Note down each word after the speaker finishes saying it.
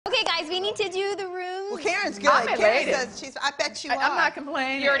we need to do the rooms? Well, Karen's good. Karen says I bet you are. I'm not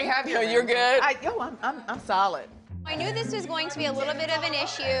complaining. You already have your You're good? I'm solid. I knew this was going to be a little bit of an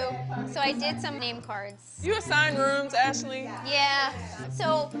issue, so I did some name cards. You assign rooms, Ashley? Yeah.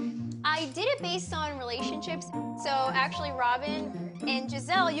 So I did it based on relationships. So actually, Robyn and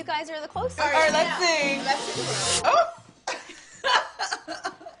Gizelle, you guys are the closest. All right, let's see. Oh!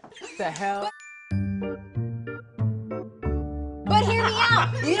 The hell? But hear me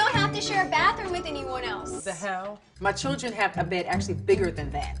out. You don't have to share a bathroom with anyone else. The hell? My children have a bed actually bigger than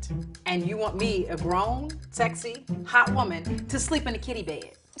that. And you want me, a grown, sexy, hot woman, to sleep in a kiddie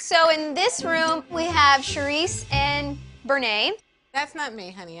bed. So in this room, we have Charrisse and Bernay. That's not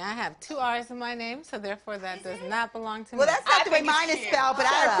me, honey. I have 2 R's in my name, so therefore that does not belong to me. Well, that's not the way mine is spelled, but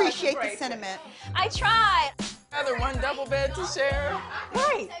I appreciate the sentiment. I tried. Rather one double bed to share.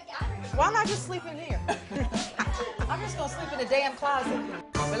 Right. Why not just sleep in here? I'm just gonna sleep in the damn closet.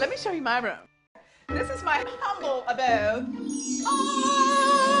 But let me show you my room. This is my humble abode.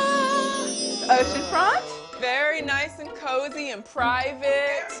 Oceanfront. Very nice and cozy and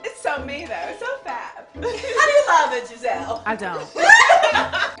private. It's so me though. It's so fab. How do you love it, Gizelle? I don't.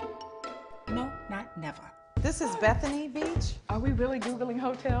 No, not never. This is Bethany Beach. Are we really Googling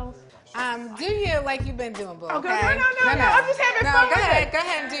hotels? Do you like you've been doing, boo, Oh, okay? no. I'm just having fun. Go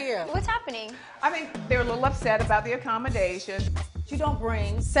ahead and do you. What's happening? I think they're a little upset about the accommodations. You don't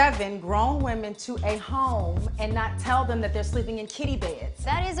bring 7 grown women to a home and not tell them that they're sleeping in kiddie beds.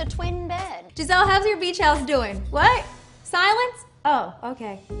 That is a twin bed. Giselle, how's your beach house doing? What? Silence? Oh,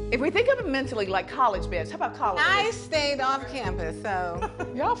 okay. If we think of it mentally like college beds, how about college I beds? stayed off campus, so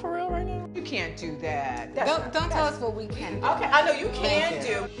Y'all for real right now? You can't do that. don't tell us what we can do. Okay, I know you can Thank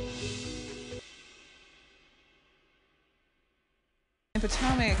you. do. In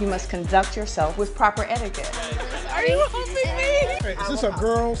Potomac, you must conduct yourself with proper etiquette. Are you helping me? Hey, is this a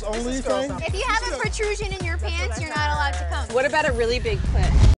girls only thing? If you have a protrusion in your pants, you're not allowed to come. What about a really big clit?